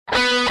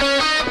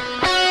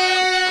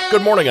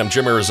Good morning, I'm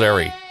Jim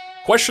Irizarry.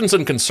 Questions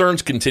and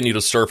concerns continue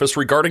to surface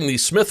regarding the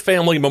Smith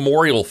Family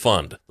Memorial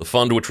Fund. The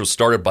fund, which was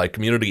started by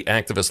community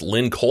activist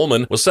Lynn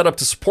Coleman, was set up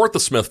to support the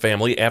Smith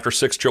family after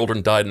 6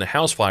 children died in a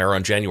house fire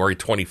on January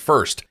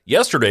 21st.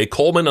 Yesterday,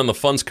 Coleman and the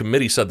fund's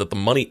committee said that the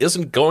money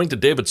isn't going to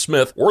David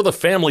Smith or the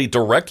family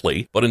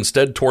directly, but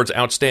instead towards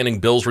outstanding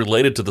bills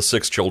related to the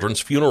 6 children's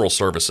funeral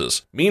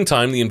services.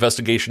 Meantime, the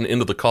investigation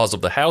into the cause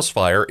of the house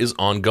fire is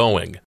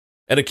ongoing.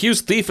 An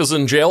accused thief is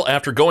in jail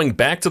after going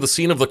back to the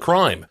scene of the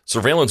crime.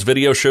 Surveillance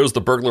video shows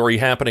the burglary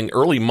happening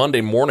early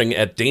Monday morning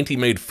at Dainty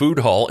Maid Food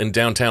Hall in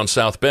downtown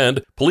South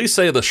Bend. Police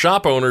say the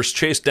shop owners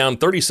chased down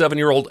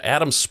 37-year-old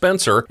Adam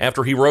Spencer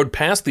after he rode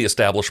past the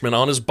establishment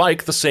on his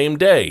bike the same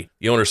day.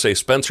 The owners say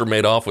Spencer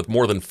made off with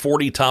more than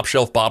 40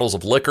 top-shelf bottles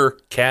of liquor,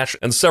 cash,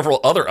 and several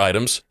other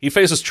items. He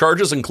faces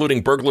charges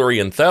including burglary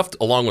and theft,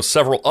 along with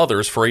several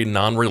others for a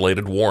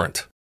non-related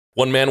warrant.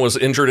 One man was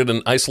injured in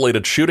an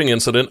isolated shooting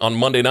incident on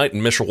Monday night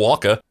in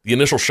Mishawaka. The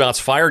initial shots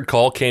fired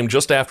call came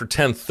just after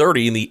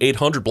 10:30 in the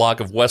 800 block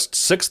of West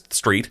 6th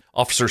Street.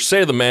 Officers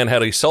say the man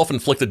had a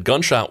self-inflicted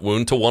gunshot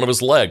wound to one of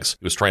his legs.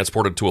 He was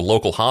transported to a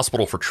local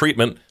hospital for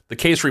treatment. The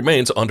case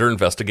remains under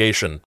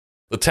investigation.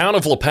 The town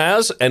of La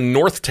Paz and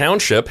North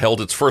Township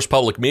held its first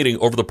public meeting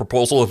over the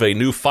proposal of a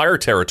new fire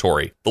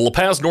territory. The La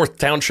Paz North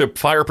Township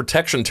Fire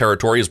Protection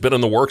Territory has been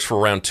in the works for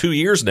around 2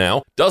 years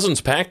now.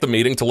 Dozens packed the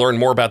meeting to learn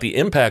more about the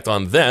impact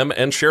on them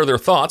and share their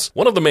thoughts.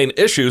 One of the main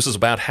issues is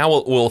about how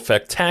it will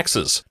affect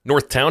taxes.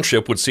 North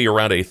Township would see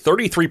around a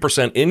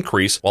 33%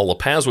 increase, while La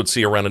Paz would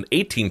see around an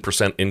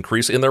 18%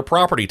 increase in their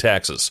property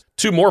taxes.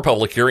 2 more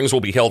public hearings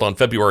will be held on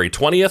February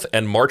 20th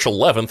and March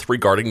 11th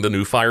regarding the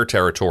new fire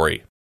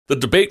territory. The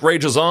debate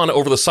rages on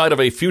over the site of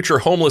a future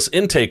homeless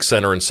intake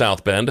center in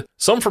South Bend.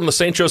 Some from the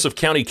St. Joseph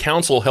County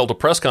Council held a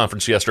press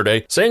conference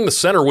yesterday saying the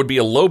center would be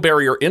a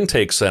low-barrier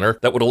intake center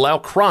that would allow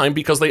crime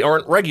because they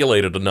aren't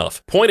regulated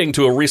enough, pointing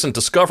to a recent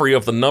discovery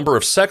of the number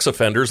of sex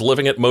offenders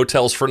living at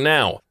motels for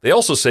now. They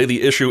also say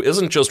the issue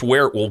isn't just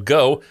where it will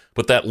go,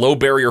 but that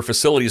low-barrier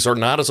facilities are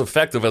not as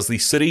effective as the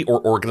city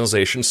or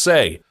organization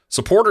say.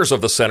 Supporters of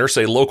the center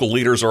say local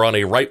leaders are on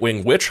a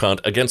right-wing witch hunt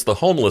against the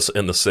homeless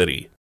in the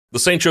city. The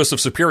St. Joseph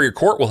Superior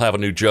Court will have a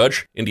new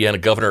judge. Indiana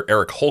Governor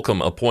Eric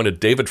Holcomb appointed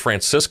David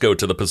Francisco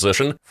to the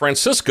position.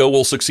 Francisco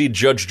will succeed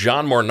Judge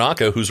John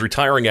Marnaca, who's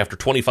retiring after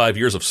 25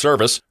 years of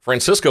service.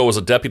 Francisco was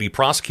a deputy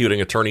prosecuting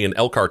attorney in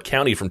Elkhart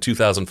County from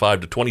 2005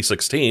 to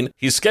 2016.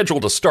 He's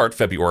scheduled to start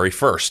February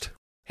 1st.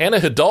 Hannah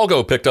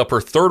Hidalgo picked up her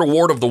 3rd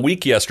award of the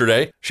week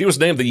yesterday. She was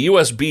named the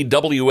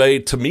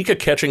USBWA Tamika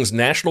Catchings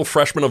National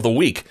Freshman of the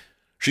Week.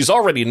 She's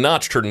already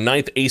notched her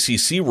 9th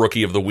ACC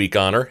Rookie of the Week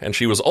honor, and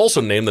she was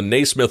also named the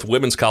Naismith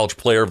Women's College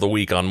Player of the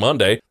Week on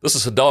Monday. This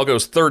is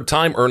Hidalgo's 3rd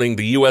time earning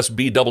the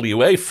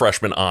USBWA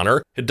Freshman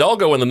honor.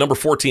 Hidalgo and the number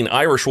 14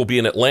 Irish will be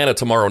in Atlanta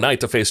tomorrow night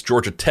to face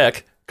Georgia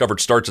Tech.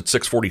 Coverage starts at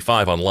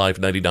 6:45 on Live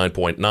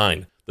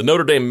 99.9. The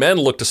Notre Dame men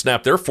look to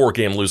snap their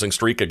 4-game losing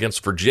streak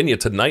against Virginia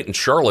tonight in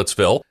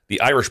Charlottesville.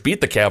 The Irish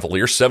beat the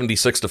Cavaliers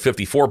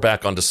 76-54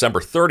 back on December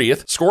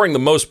 30th, scoring the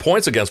most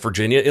points against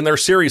Virginia in their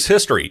series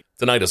history.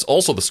 Tonight is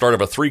also the start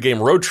of a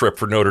 3-game road trip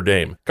for Notre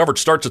Dame. Coverage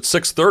starts at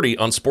 6:30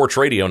 on Sports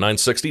Radio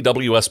 960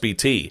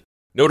 WSBT.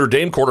 Notre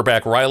Dame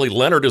quarterback Riley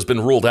Leonard has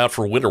been ruled out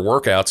for winter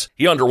workouts.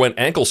 He underwent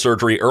ankle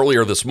surgery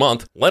earlier this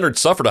month. Leonard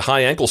suffered a high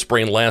ankle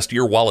sprain last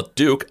year while at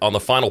Duke on the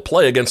final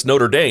play against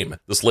Notre Dame.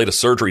 This latest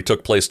surgery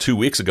took place 2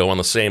 weeks ago on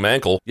the same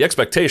ankle. The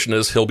expectation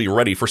is he'll be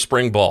ready for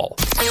spring ball.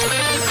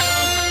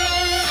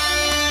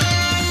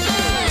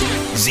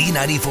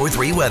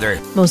 Z94.3 weather.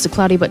 Mostly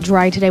cloudy but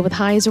dry today with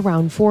highs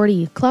around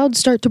 40. Clouds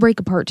start to break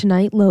apart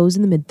tonight, lows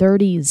in the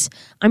mid-30s.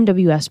 I'm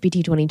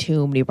WSBT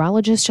 22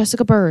 meteorologist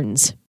Jessica Burns.